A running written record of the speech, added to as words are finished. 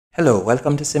Hello,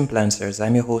 welcome to Simple Answers.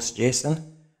 I'm your host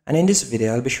Jason, and in this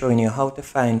video I'll be showing you how to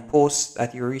find posts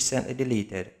that you recently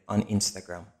deleted on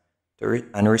Instagram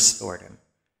and restore them.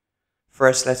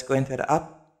 First, let's go into the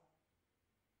app.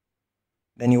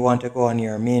 Then you want to go on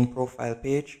your main profile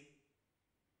page.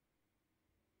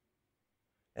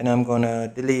 Then I'm going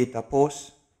to delete a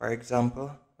post, for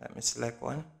example. Let me select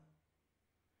one.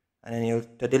 And then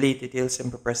to delete it, you'll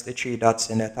simply press the three dots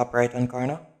in the top right hand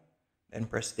corner. Then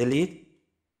press delete.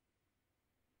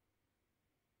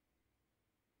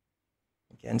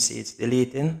 You can see it's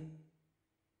deleting.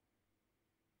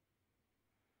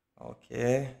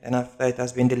 Okay, and after it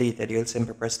has been deleted, you'll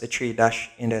simply press the three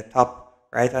dash in the top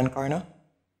right hand corner.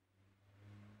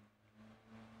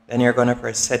 Then you're going to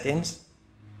press settings.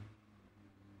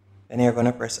 Then you're going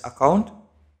to press account.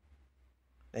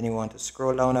 Then you want to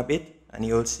scroll down a bit and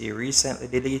you'll see recently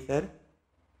deleted.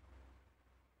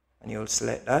 And you'll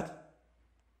select that.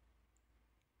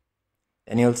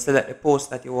 Then you'll select the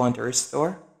post that you want to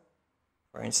restore.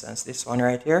 For instance, this one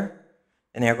right here.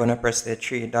 Then you're going to press the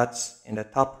three dots in the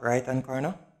top right hand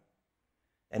corner.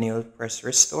 Then you'll press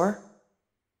restore.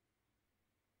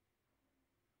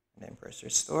 And then press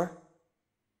restore.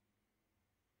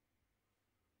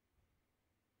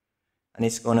 And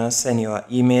it's going to send you an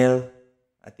email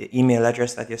at the email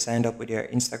address that you signed up with your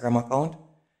Instagram account,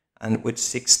 and with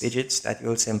 6 digits that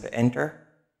you'll simply enter,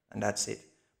 and that's it.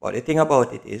 But the thing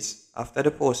about it is, after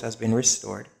the post has been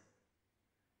restored,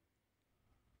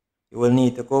 you will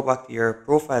need to go back to your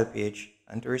profile page,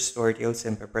 and to restore it, you'll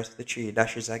simply press the three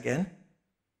dashes again,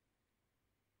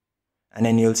 and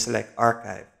then you'll select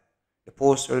archive. The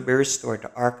post will be restored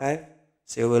to archive,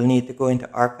 so you will need to go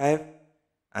into archive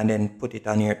and then put it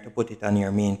on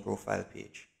your main profile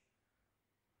page.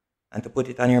 And to put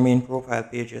it on your main profile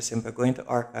page, you simply go into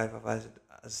archive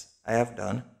as I have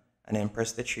done, and then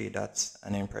press the three dots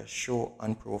and then press show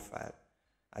on profile.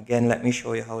 Again, let me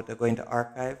show you how to go into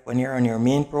archive. When you're on your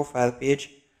main profile page,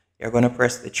 you're going to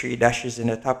press the three dashes in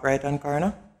the top right hand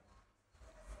corner.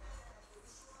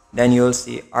 Then you'll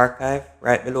see archive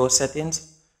right below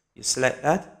settings. You select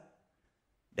that.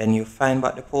 Then you find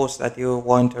back the post that you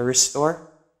want to restore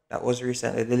that was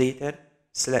recently deleted.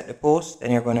 Select the post.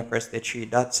 Then you're going to press the three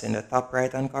dots in the top right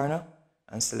hand corner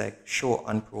and select show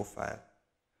on profile.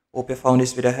 Hope you found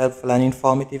this video helpful and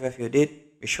informative. If you did,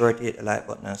 be sure to hit the like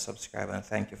button and subscribe, and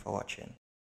thank you for watching.